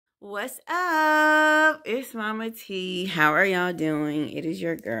What's up? It's Mama T. How are y'all doing? It is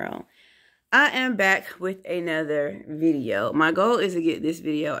your girl. I am back with another video. My goal is to get this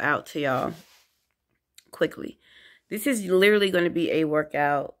video out to y'all quickly. This is literally going to be a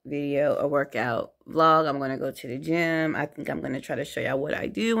workout video, a workout vlog. I'm going to go to the gym. I think I'm going to try to show y'all what I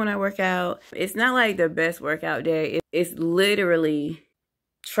do when I work out. It's not like the best workout day. It's literally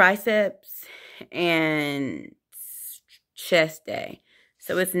triceps and chest day.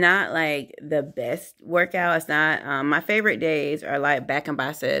 So it's not like the best workout. It's not, my favorite days are like back and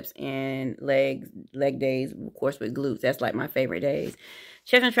biceps and leg days, of course, with glutes. That's like my favorite days.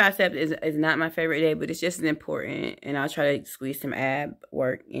 Chest and triceps is not my favorite day, but it's just as important. And I'll try to squeeze some ab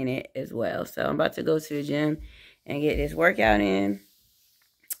work in it as well. So I'm about to go to the gym and get this workout in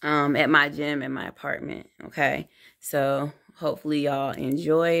at my gym in my apartment. Okay. So hopefully y'all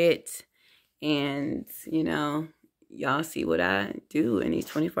enjoy it. And, you know, y'all see what I do in these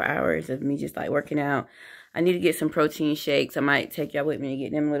 24 hours of me just like working out. I need to get some protein shakes. I might take y'all with me to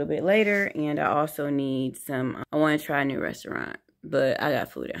get them a little bit later. And I also need some, I want to try a new restaurant, but I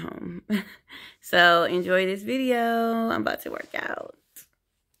got food at home. So enjoy this video. I'm about to work out.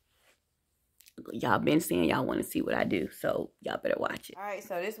 Y'all been saying y'all want to see what I do, so y'all better watch it. All right,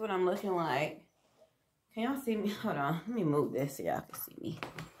 so this is what I'm looking like. Can y'all see me? Hold on, let me move this so y'all can see me.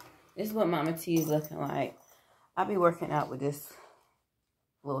 This is what Mama T is looking like. I'll be working out with this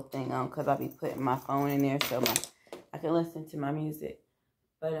little thing on because I'll be putting my phone in there so I can listen to my music.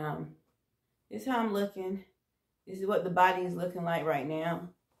 But this is how I'm looking. This is what the body is looking like right now.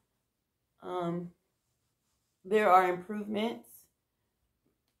 There are improvements.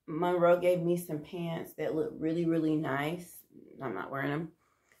 Monroe gave me some pants that look really, really nice. I'm not wearing them.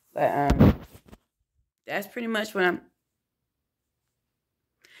 But that's pretty much what I'm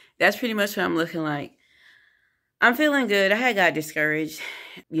looking like. I'm feeling good. I had got discouraged.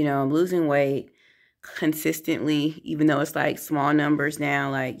 You know, I'm losing weight consistently, even though it's like small numbers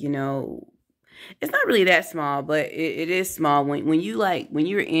now. Like, you know, it's not really that small, but it is small. When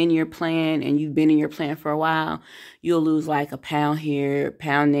you're in your plan and you've been in your plan for a while, you'll lose like a pound here,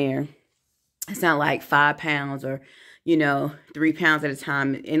 pound there. It's not like 5 pounds or, you know, 3 pounds at a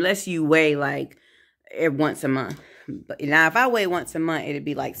time, unless you weigh like once a month. But now if I weigh once a month, it'd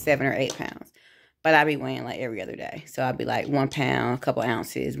be like 7 or 8 pounds. But I'd be weighing like every other day. So I'd be like 1 pound, a couple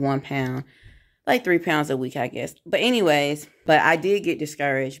ounces, 1 pound, like 3 pounds a week, I guess. But anyways, but I did get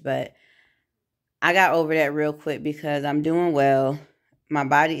discouraged, but I got over that real quick because I'm doing well. My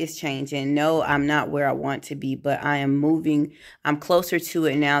body is changing. No, I'm not where I want to be, but I am moving. I'm closer to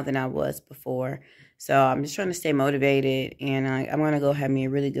it now than I was before. So I'm just trying to stay motivated, and I'm going to go have me a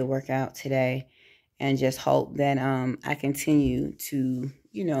really good workout today and just hope that I continue to,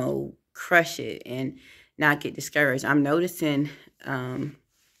 you know, crush it and not get discouraged. I'm noticing,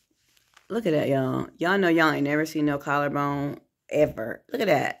 look at that, y'all. Y'all know y'all ain't never seen no collarbone ever. Look at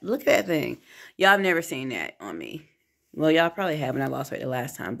that. Look at that thing. Y'all have never seen that on me. Well, y'all probably have when I lost weight the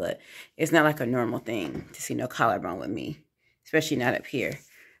last time, but it's not like a normal thing to see no collarbone with me, especially not up here.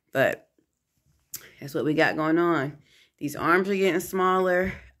 But that's what we got going on. These arms are getting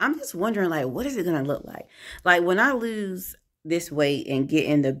smaller. I'm just wondering, like, what is it going to look like? Like, when I lose this weight and get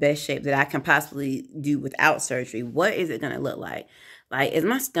in the best shape that I can possibly do without surgery, what is it going to look like? Like, is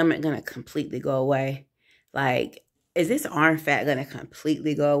my stomach going to completely go away? Like, is this arm fat going to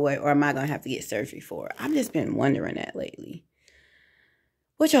completely go away, or am I going to have to get surgery for it? I've just been wondering that lately.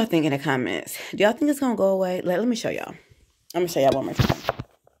 What y'all think in the comments? Do y'all think it's going to go away? Let me show y'all. I'm going to show y'all one more time.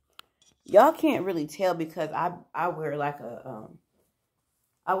 Y'all can't really tell because I wear like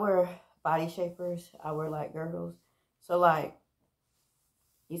I wear body shapers. I wear like girdles. So like,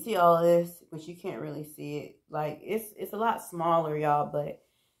 you see all this, but you can't really see it. Like, it's a lot smaller, y'all, but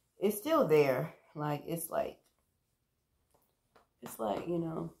it's still there. Like, it's like, you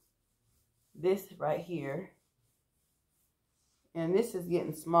know, this right here. And this is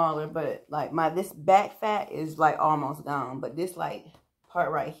getting smaller, but like this back fat is like almost gone. But this like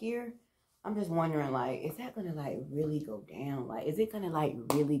part right here, I'm just wondering, like, is that gonna like really go down? Like, is it gonna like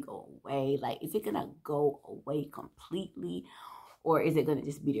really go away? Like, is it gonna go away completely? Or is it gonna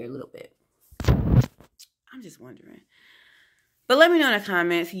just be there a little bit? I'm just wondering. But let me know in the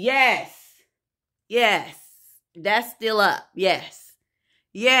comments. Yes. Yes. That's still up. Yes.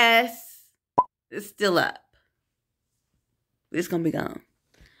 Yes. It's still up. It's gonna be gone.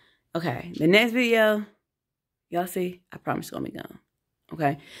 Okay. The next video, y'all see, I promise it's gonna be gone.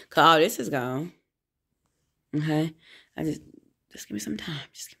 Okay. Cause all this is gone. Okay. Just give me some time.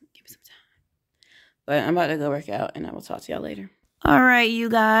 Just give me some time. But I'm about to go work out and I will talk to y'all later. All right, you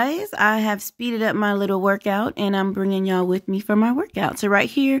guys, I have speeded up my little workout and I'm bringing y'all with me for my workout. So right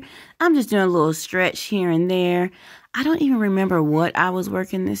here, I'm just doing a little stretch here and there. I don't even remember what I was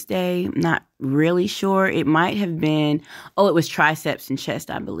working this day. Not really sure. It might have been, oh, it was triceps and chest,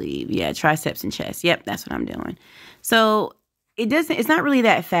 I believe. Yeah, triceps and chest. Yep, that's what I'm doing. So it's not really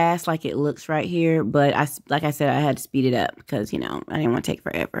that fast like it looks right here, but like I said, I had to speed it up because, you know, I didn't want to take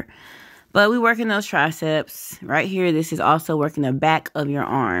forever. But we working those triceps right here. This is also working the back of your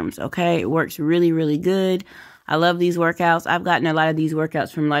arms, okay? It works really, really good. I love these workouts. I've gotten a lot of these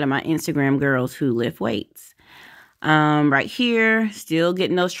workouts from a lot of my Instagram girls who lift weights. Right here, still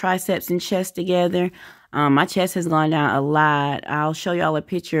getting those triceps and chest together. My chest has gone down a lot. I'll show y'all a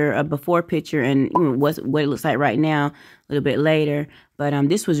picture, a before picture, and what it looks like right now a little bit later. But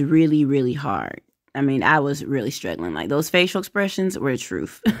this was really, really hard. I mean, I was really struggling. Like, those facial expressions were the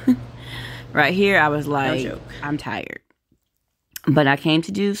truth. Right here, I was like, no, I'm tired. But I came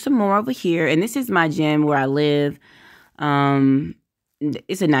to do some more over here. And this is my gym where I live.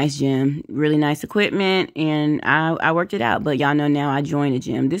 It's a nice gym. Really nice equipment. And I worked it out. But y'all know now I joined a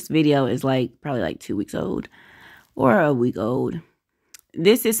gym. This video is probably like 2 weeks old. Or a week old.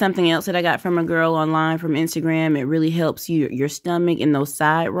 This is something else that I got from a girl online from Instagram. It really helps your stomach and those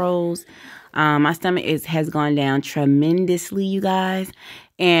side rolls. My stomach has gone down tremendously, you guys.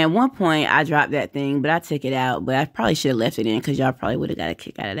 And at one point, I dropped that thing, but I took it out. But I probably should have left it in because y'all probably would have got a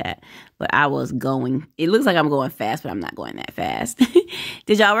kick out of that. But I was going. It looks like I'm going fast, but I'm not going that fast.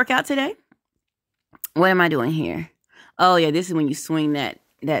 Did y'all work out today? What am I doing here? Oh, yeah, this is when you swing that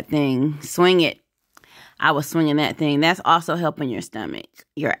thing. Swing it. I was swinging that thing. That's also helping your stomach,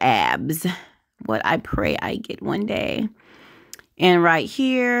 your abs. What I pray I get one day. And right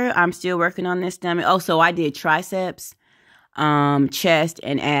here, I'm still working on this stomach. Oh, so I did triceps, chest,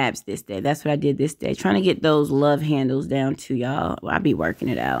 and abs this day. That's what I did this day. Trying to get those love handles down too, y'all. I'll be working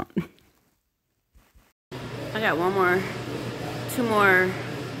it out. I got two more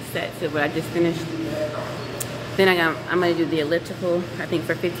sets of what I just finished. Then I'm going to do the elliptical, I think,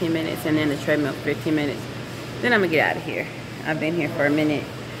 for 15 minutes, and then the treadmill for 15 minutes. Then I'm going to get out of here. I've been here for a minute.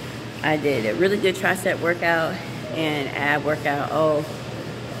 I did a really good tricep workout and ab workout. Oh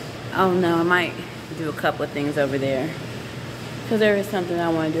no, I might do a couple of things over there because there is something I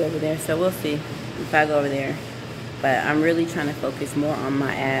want to do over there. So we'll see if I go over there. But I'm really trying to focus more on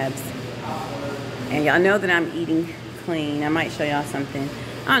my abs. And y'all know that I'm eating clean. I might show y'all something.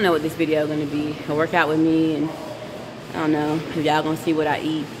 I don't know what this video is going to be. A workout with me, and I don't know if y'all going to see what I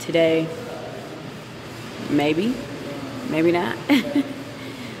eat today. Maybe not.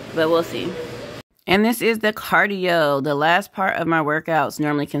 But we'll see. And this is the cardio. The last part of my workouts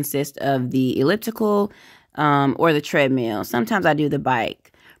normally consist of the elliptical or the treadmill. Sometimes I do the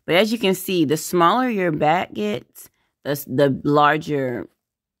bike. But as you can see, the smaller your back gets, the larger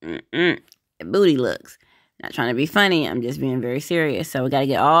booty looks. Not trying to be funny. I'm just being very serious. So we got to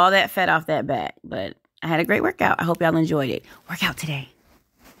get all that fat off that back. But I had a great workout. I hope y'all enjoyed it. Workout today.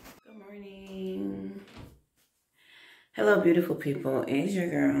 Good morning. Hello, beautiful people. It's your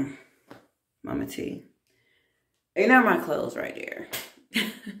girl, Mama T. You know my clothes right there.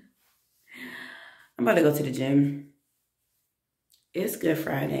 I'm about to go to the gym. It's Good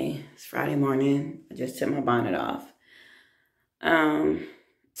Friday. It's Friday morning. I just took my bonnet off.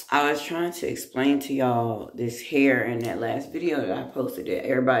 I was trying to explain to y'all this hair in that last video that I posted that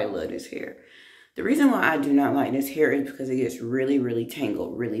everybody loved this hair. The reason why I do not like this hair is because it gets really, really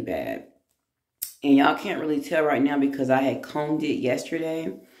tangled really bad. And y'all can't really tell right now because I had combed it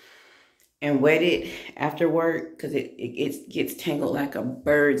yesterday and wet it after work because it gets tangled like a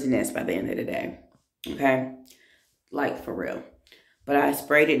bird's nest by the end of the day. Okay? Like, for real. But I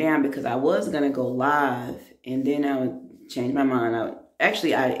sprayed it down because I was going to go live and then I would change my mind. I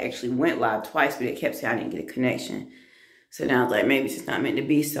actually went live twice, but it kept saying I didn't get a connection. So now I was like, maybe it's just not meant to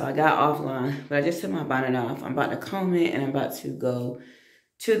be. So I got offline, but I just took my bonnet off. I'm about to comb it and I'm about to go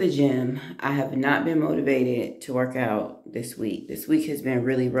to the gym. I have not been motivated to work out this week. This week has been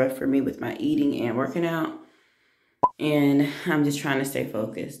really rough for me with my eating and working out. And I'm just trying to stay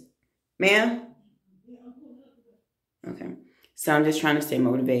focused. Ma'am? Okay. So I'm just trying to stay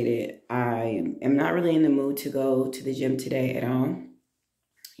motivated. I am not really in the mood to go to the gym today at all.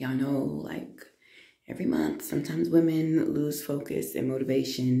 Y'all know, like, every month, sometimes women lose focus and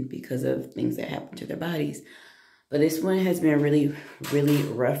motivation because of things that happen to their bodies. But this one has been really, really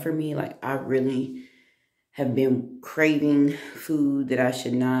rough for me. Like, I really have been craving food that I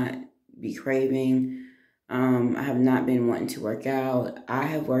should not be craving. I have not been wanting to work out. I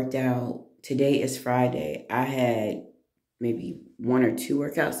have worked out. Today is Friday. I had maybe 1 or 2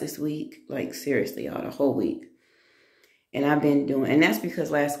 workouts this week. Like, seriously, y'all, the whole week. And I've been doing, and that's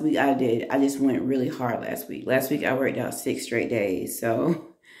because last week I just went really hard last week. Last week I worked out 6 straight days. So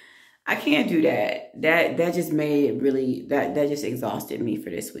I can't do that. That just made it really, that just exhausted me for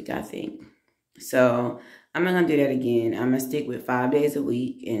this week, I think. So I'm not going to do that again. I'm going to stick with 5 days a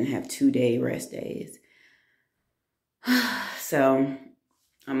week and have 2-day rest days. So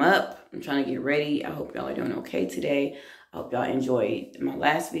I'm up. I'm trying to get ready. I hope y'all are doing okay today. I hope y'all enjoyed my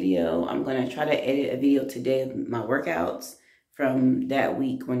last video. I'm going to try to edit a video today of my workouts from that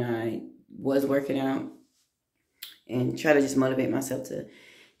week when I was working out and try to just motivate myself to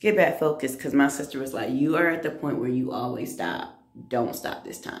get back focused, because my sister was like, you are at the point where you always stop. Don't stop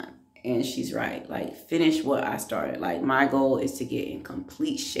this time. And she's right. Like, finish what I started. Like, my goal is to get in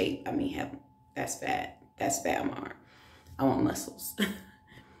complete shape. I mean, that's fat. That's fat on my arm. I want muscles.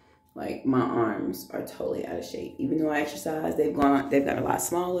 Like, my arms are totally out of shape. Even though I exercise, they've got a lot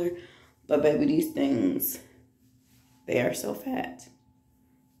smaller. But baby, these things, they are so fat.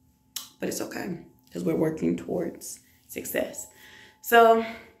 But it's okay, because we're working towards success. So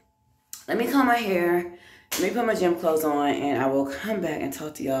let me comb my hair. Let me put my gym clothes on, and I will come back and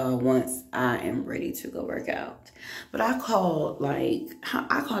talk to y'all once I am ready to go work out. But I called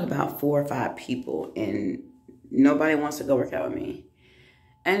about 4 or 5 people, and nobody wants to go work out with me.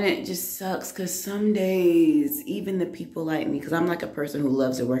 And it just sucks, because some days, even the people like me, because I'm like a person who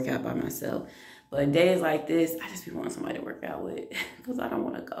loves to work out by myself. But days like this, I just be wanting somebody to work out with, because I don't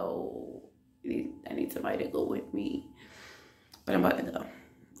want to go. I need somebody to go with me. But I'm about to go.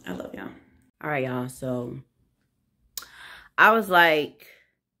 I love y'all. All right, y'all. So I was like,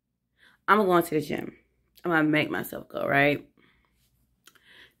 I'm going to the gym. I'm going to make myself go, right?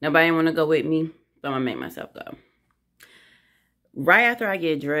 Nobody want to go with me, but I'm going to make myself go. Right after I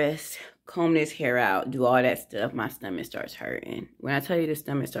get dressed, comb this hair out, do all that stuff, my stomach starts hurting. When I tell you the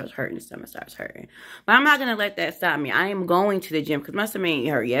stomach starts hurting, the stomach starts hurting. But I'm not going to let that stop me. I am going to the gym, because my stomach ain't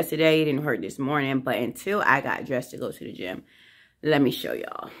hurt yesterday. It didn't hurt this morning. But until I got dressed to go to the gym, let me show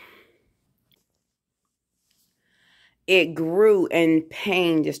y'all. It grew, and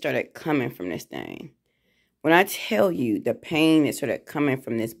pain just started coming from this thing. When I tell you the pain that started coming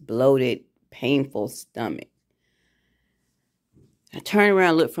from this bloated, painful stomach. I turned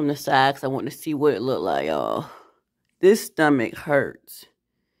around and looked from the side because I wanted to see what it looked like, y'all. This stomach hurts.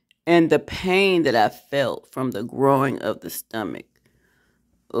 And the pain that I felt from the growing of the stomach.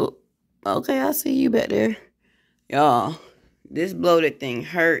 Oh, okay, I see you back there. Y'all, this bloated thing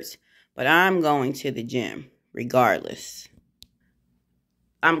hurts, but I'm going to the gym regardless.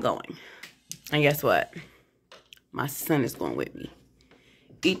 I'm going. And guess what? My son is going with me.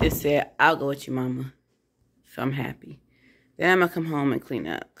 Ethan said, I'll go with you, mama. So I'm happy. Then I'm going to come home and clean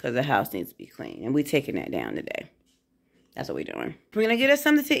up, because the house needs to be clean. And we're taking that down today. That's what we're doing. We're going to get us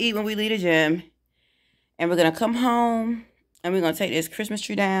something to eat when we leave the gym. And we're going to come home, and we're going to take this Christmas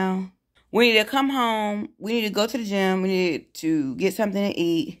tree down. We need to come home. We need to go to the gym. We need to get something to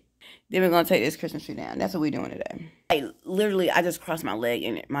eat. Then we're going to take this Christmas tree down. That's what we're doing today. I just crossed my leg,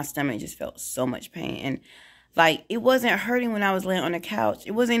 and my stomach just felt so much pain. And, like, it wasn't hurting when I was laying on the couch.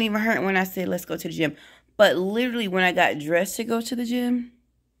 It wasn't even hurting when I said, let's go to the gym. But literally, when I got dressed to go to the gym,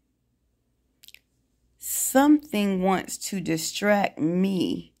 something wants to distract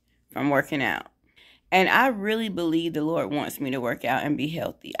me from working out. And I really believe the Lord wants me to work out and be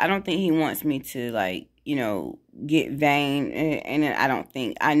healthy. I don't think he wants me to, like, get vain. And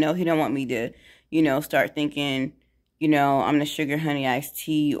I know he don't want me to, start thinking, I'm the sugar honey iced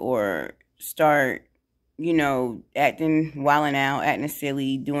tea, or start, wilding out, acting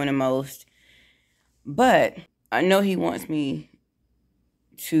silly, doing the most. But I know he wants me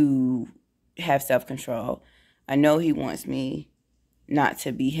to have self-control. I know he wants me not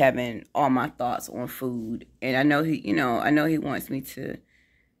to be having all my thoughts on food. And I know he wants me to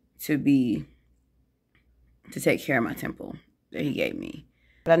take care of my temple that he gave me.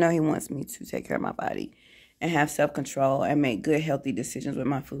 But I know he wants me to take care of my body and have self-control and make good, healthy decisions with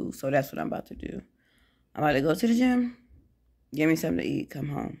my food. So that's what I'm about to do. I'm about to go to the gym, get me something to eat, come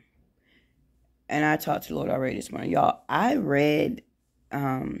home. And I talked to the Lord already this morning. Y'all, I read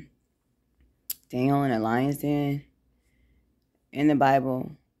Daniel in the Lion's Den in the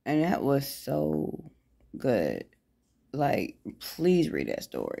Bible. And that was so good. Like, please read that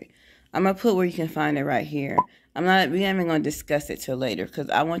story. I'm going to put where you can find it right here. We ain't even going to discuss it till later, because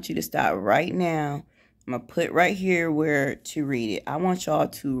I want you to stop right now. I'm going to put right here where to read it. I want y'all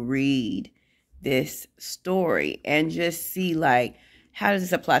to read this story and just see, like, how does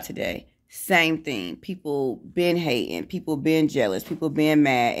this apply today? Same thing. People been hating. People been jealous. People been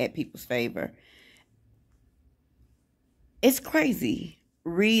mad at people's favor. It's crazy.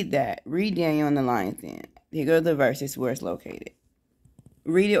 Read that. Read Daniel in the Lion's Den. Here go the verse. It's where it's located.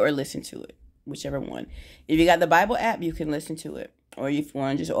 Read it or listen to it, whichever one. If you got the Bible app, you can listen to it. Or if you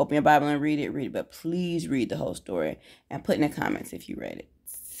want to just open your Bible and read it. But please read the whole story and put in the comments if you read it.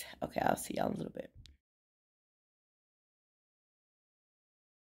 Okay, I'll see y'all in a little bit.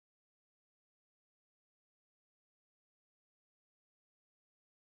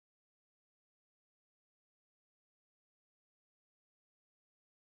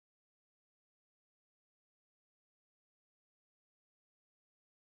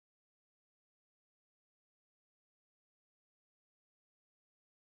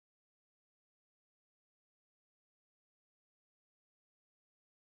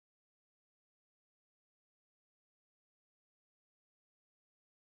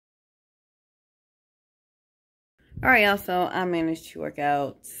 All right, y'all, so I managed to work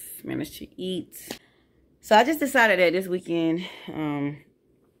out, managed to eat. So I just decided that this weekend,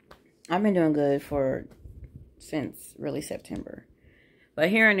 I've been doing good since really September. But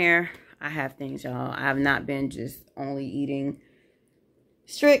here and there, I have things, y'all. I have not been just only eating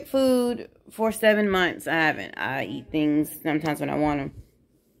strict food for 7 months. I haven't. I eat things sometimes when I want them.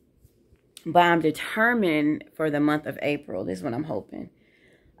 But I'm determined for the month of April. This is what I'm hoping.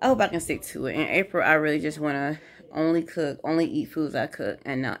 I hope I can stick to it. In April, I really just want to only cook, only eat foods I cook,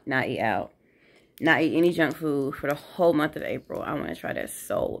 and not eat out. Not eat any junk food for the whole month of April. I want to try that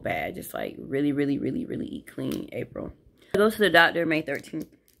so bad. Just like really, really, really, really eat clean April. I go to the doctor May 13th.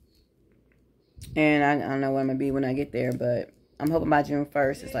 And I don't know what I'm going to be when I get there, but I'm hoping by June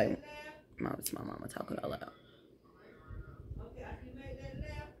 1st. It's like, it's my mama talking all loud.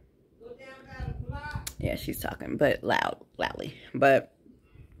 Yeah, she's talking, but loudly. But,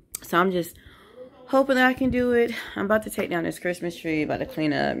 so I'm just hoping that I can do it. I'm about to take down this Christmas tree, about to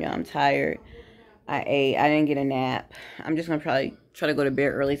clean up. Y'all, I'm tired. I ate. I didn't get a nap. I'm just going to probably try to go to bed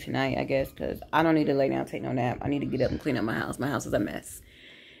early tonight, I guess, because I don't need to lay down and take no nap. I need to get up and clean up my house. My house is a mess.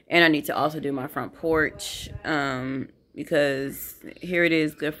 And I need to also do my front porch, because here it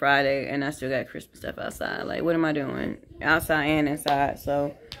is, Good Friday, and I still got Christmas stuff outside. Like, what am I doing? Outside and inside.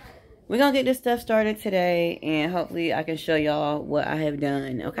 So, we're going to get this stuff started today, and hopefully I can show y'all what I have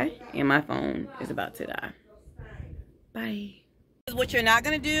done, okay? And my phone is about to die. Bye. What you're not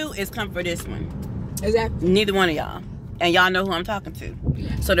going to do is come for this one. Exactly. Neither one of y'all. And y'all know who I'm talking to.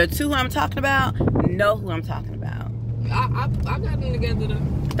 So the two who I'm talking about know who I'm talking about. I got them together though.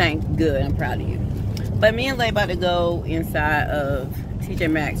 Thank good. I'm proud of you. But me and Lay about to go inside of TJ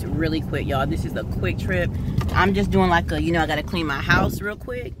Maxx really quick, y'all. This is a quick trip. I'm just doing like a, I got to clean my house real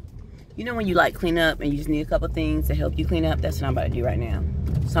quick. You know when you like clean up and you just need a couple things to help you clean up? That's what I'm about to do right now.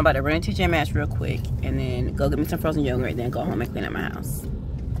 So I'm about to run to TJ Maxx real quick and then go get me some frozen yogurt, then go home and clean up my house.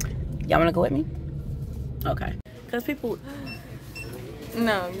 Y'all want to go with me? Okay. Because people...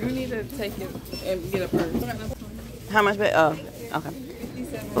 No, you need to take it and get a purse. How much? Oh, okay.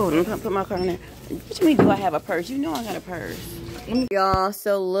 Oh, let me put my card in there. What you mean, do I have a purse? You know I got a purse. Y'all,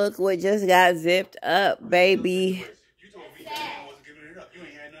 so look what just got zipped up, baby.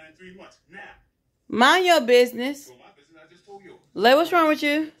 Mind your business. Lay, what's wrong with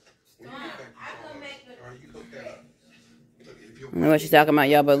you? I don't know what she's talking about,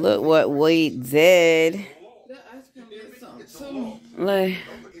 y'all, but look what we did. Lay.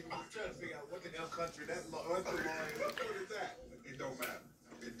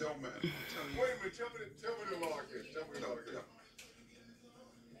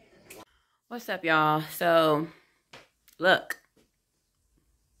 What's up, y'all? So, look.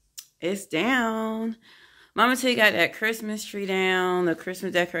 It's down. Mama T got that Christmas tree down. The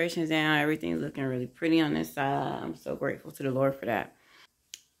Christmas decorations down. Everything's looking really pretty on this side. I'm so grateful to the Lord for that.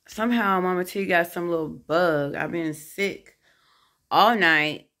 Somehow, Mama T got some little bug. I've been sick all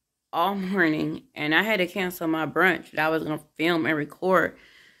night, all morning. And I had to cancel my brunch that I was going to film and record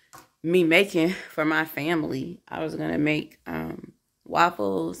me making for my family. I was going to make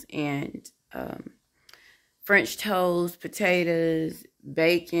waffles and French toast, potatoes,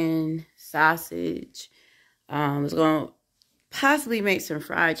 bacon, sausage. I was going to possibly make some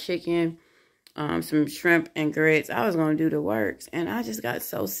fried chicken, some shrimp and grits. I was going to do the works, and I just got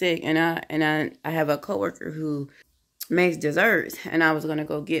so sick. And I have a coworker who makes desserts, and I was going to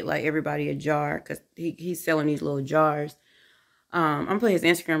go get like everybody a jar because he's selling these little jars. I'm going to put his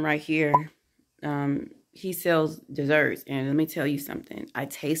Instagram right here. He sells desserts, and let me tell you something. I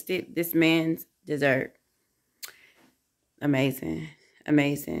tasted this man's dessert. Amazing.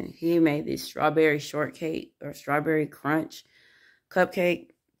 Amazing. He made this strawberry shortcake or strawberry crunch cupcake.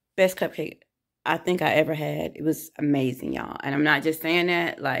 Best cupcake I think I ever had. It was amazing, y'all. And I'm not just saying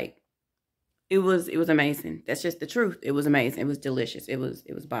that. Like, it was amazing. That's just the truth. It was amazing. It was delicious. It was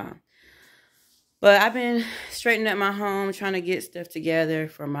bomb. But I've been straightening up my home, trying to get stuff together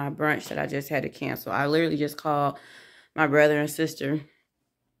for my brunch that I just had to cancel. I literally just called my brother and sister.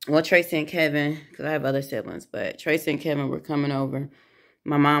 Well, Tracy and Kevin, because I have other siblings, but Tracy and Kevin were coming over.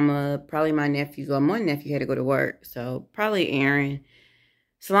 My mama, probably my nephews. Well, my nephew had to go to work, so probably Aaron,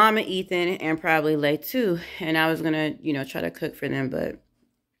 Salome, Ethan, and probably Lay too. And I was gonna, try to cook for them, but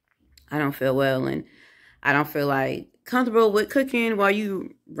I don't feel well, and I don't feel like comfortable with cooking while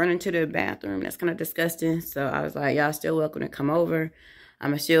you run into the bathroom. That's kind of disgusting. So I was like, y'all still welcome to come over. I'm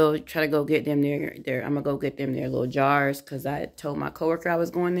gonna still try to go get them their I'm gonna go get them their little jars, because I told my coworker I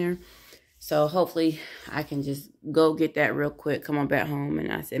was going there. So hopefully I can just go get that real quick, come on back home.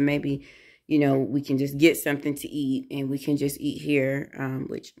 And I said, maybe, we can just get something to eat and we can just eat here,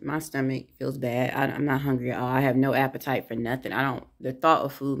 which my stomach feels bad. I'm not hungry at all. I have no appetite for nothing. The thought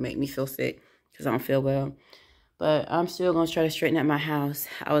of food make me feel sick because I don't feel well. But I'm still going to try to straighten up my house.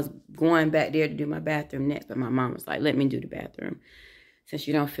 I was going back there to do my bathroom next, but my mom was like, let me do the bathroom. Since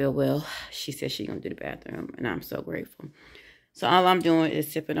you don't feel well, she said she's going to do the bathroom, and I'm so grateful. So all I'm doing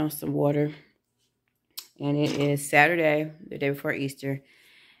is sipping on some water. And it is Saturday, the day before Easter.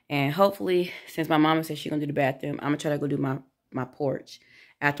 And hopefully, since my mama said she's going to do the bathroom, I'm going to try to go do my porch.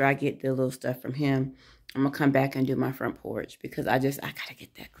 After I get the little stuff from him, I'm going to come back and do my front porch. Because I got to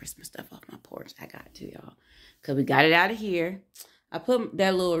get that Christmas stuff off my porch. I got to, y'all. Because we got it out of here. I put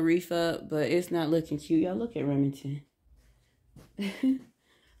that little wreath up, but it's not looking cute. Y'all, look at Remington.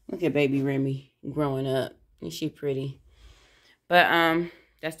 Look at baby Remy growing up. And she pretty. But,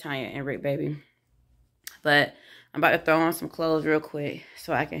 that's Tanya and Rick, baby. But I'm about to throw on some clothes real quick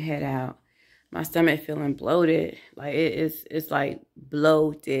so I can head out. My stomach feeling bloated. Like, it's like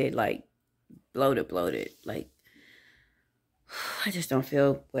bloated. Like, bloated. Like, I just don't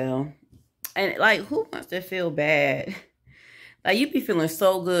feel well. And, like, who wants to feel bad? Like, you be feeling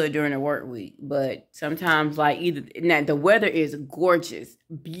so good during the work week. But sometimes, like, now the weather is gorgeous.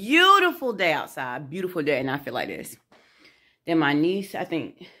 Beautiful day outside. Beautiful day. And I feel like this. Then my niece, I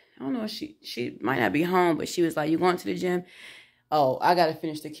don't know if she might not be home, but she was like, you going to the gym? Oh, I got to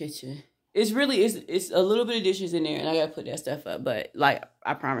finish the kitchen. It's a little bit of dishes in there, and I got to put that stuff up. But, like,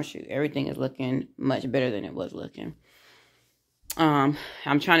 I promise you, everything is looking much better than it was looking. I'm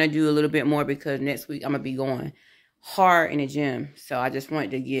trying to do a little bit more because next week I'm going to be going hard in the gym. So I just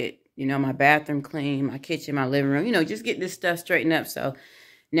wanted to get, my bathroom clean, my kitchen, my living room, just get this stuff straightened up. So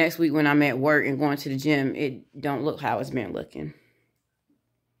next week when I'm at work and going to the gym, it don't look how it's been looking.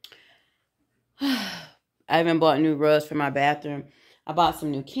 I even bought new rugs for my bathroom. I bought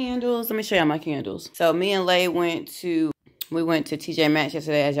some new candles. Let me show y'all my candles. So me and Lay went to TJ Maxx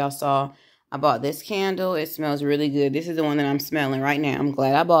yesterday, as y'all saw. I bought this candle. It smells really good. This is the one that I'm smelling right now. I'm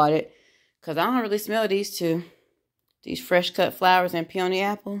glad I bought it because I don't really smell these two. These fresh cut flowers and peony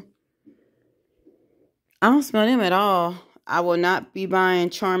apple. I don't smell them at all. I will not be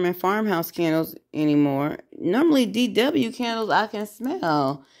buying Charmin Farmhouse candles anymore. Normally DW candles I can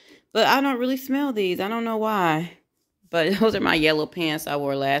smell. But I don't really smell these. I don't know why. But those are my yellow pants I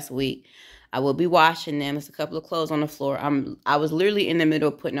wore last week. I will be washing them. There's a couple of clothes on the floor. I was literally in the middle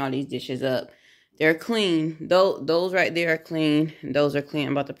of putting all these dishes up. They're clean. Those right there are clean. Those are clean.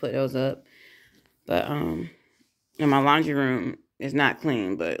 I'm about to put those up. But and my laundry room is not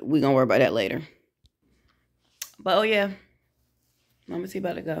clean. But we're going to worry about that later. But oh yeah. Mama's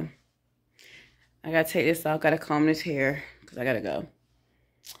about to go. I got to take this off. Got to comb this hair because I got to go.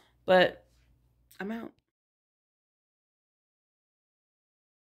 But I'm out.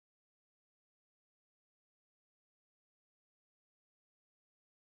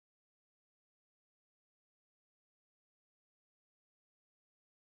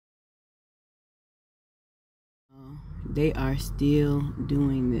 They are still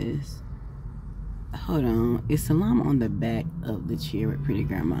doing this. Hold on. Is Salome on the back of the chair with Pretty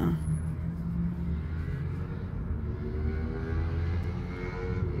Grandma?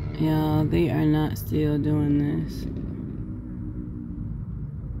 Y'all, they are not still doing this.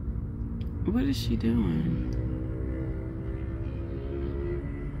 What is she doing?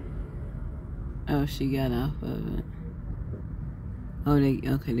 Oh, she got off of it. Oh,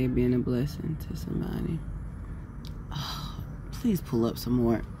 they're being a blessing to somebody. Oh, please pull up some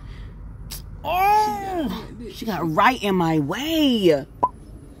more. Oh, she got right in my way. I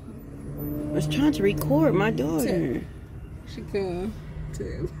was trying to record my daughter. She come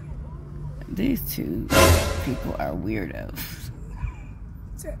too. These two people are weirdos.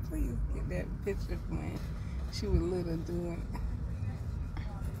 Please get that picture when she was little doing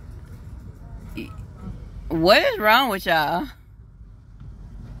it. What is wrong with y'all?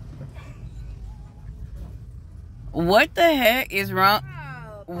 What the heck is wrong?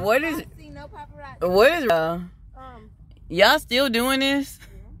 Oh, what is? I see no no paparazzi. What is y'all still doing this?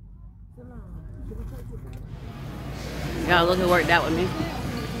 Y'all look at worked out with me.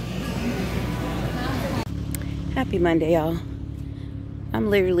 Happy Monday, y'all. I'm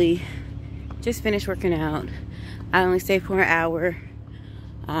literally just finished working out. I only stayed for an hour.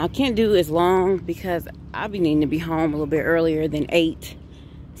 I can't do as long because I'll be needing to be home a little bit earlier than 8.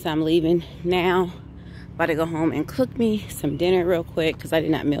 So I'm leaving now. About to go home and cook me some dinner real quick because I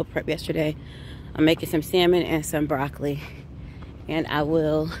did not meal prep yesterday. I'm making some salmon and some broccoli. And I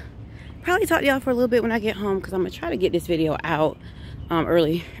will probably talk to y'all for a little bit when I get home because I'm going to try to get this video out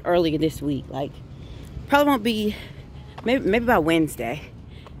early this week. Like, probably won't be, maybe by Wednesday.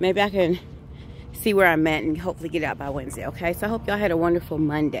 Maybe I can see where I'm at and hopefully get it out by Wednesday, okay? So I hope y'all had a wonderful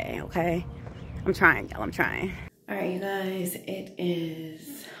Monday, okay? I'm trying, y'all, I'm trying. All right, you guys, it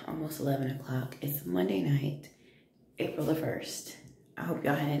is almost 11 o'clock. It's Monday night, April the 1st. I hope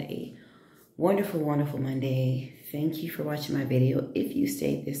y'all had a wonderful, wonderful Monday. Thank you for watching my video. If you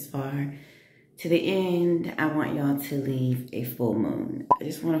stayed this far to the end, I want y'all to leave a full moon. I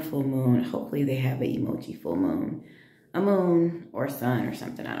just want a full moon. Hopefully they have an emoji full moon. A moon or sun or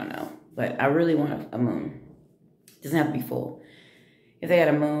something, I don't know. But I really want a moon. It doesn't have to be full. If they got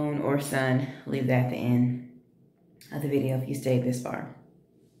a moon or sun, leave that at the end of the video if you stayed this far.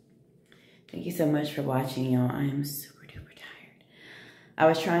 Thank you so much for watching, y'all. I am super duper tired. I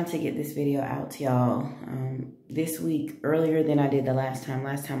was trying to get this video out to y'all this week earlier than I did the last time.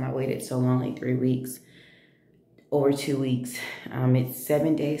 Last time I waited so long, like 3 weeks, over 2 weeks. It's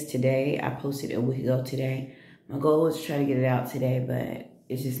 7 days today. I posted a week ago today. My goal was to try to get it out today, but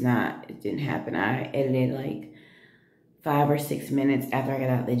it's just not, it didn't happen. I edited like 5 or 6 minutes after I got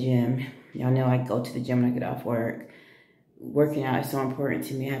out of the gym. Y'all know I go to the gym when I get off work. Working out is so important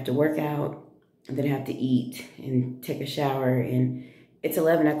to me. I have to work out, and then I have to eat and take a shower, and it's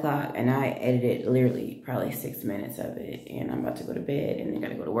 11 o'clock, and I edited literally probably 6 minutes of it, and I'm about to go to bed, and then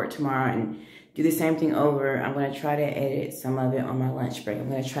gotta go to work tomorrow and do the same thing over. I'm gonna try to edit some of it on my lunch break. I'm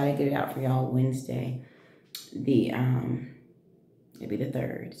gonna try to get it out for y'all Wednesday, maybe the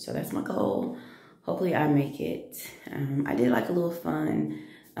 3rd. So that's my goal. Hopefully I make it. I did like a little fun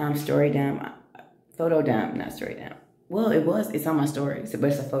story dump, photo dump, not story dump. Well, it's on my stories, but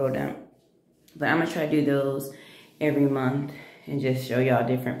it's a photo dump. But I'm gonna try to do those every month and just show y'all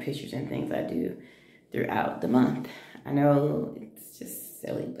different pictures and things I do throughout the month. I know it's just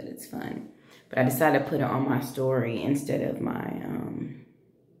silly, but it's fun. But I decided to put it on my story instead of my,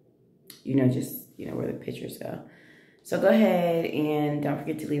 where the pictures go. So go ahead and don't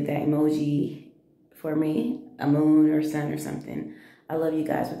forget to leave that emoji for me, a moon or sun or something. I love you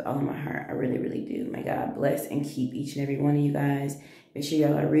guys with all of my heart. I really, really do. May God bless and keep each and every one of you guys. Make sure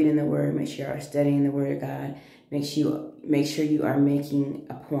y'all are reading the word. Make sure y'all are studying the word of God. Make sure you are making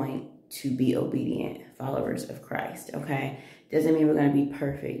a point to be obedient followers of Christ, okay? Doesn't mean we're going to be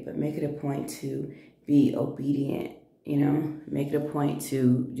perfect, but make it a point to be obedient, Make it a point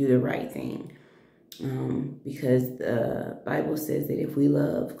to do the right thing. Because the Bible says that if we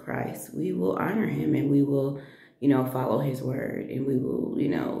love Christ, we will honor him and we will, follow his word and we will,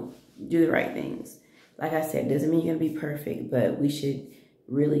 do the right things. Like I said, doesn't mean you're going to be perfect, but we should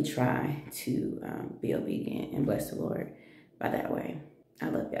really try to be obedient and bless the Lord by that way. I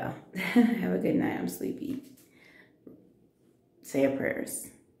love y'all. Have a good night. I'm sleepy. Say your prayers.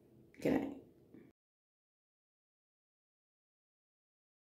 Good night.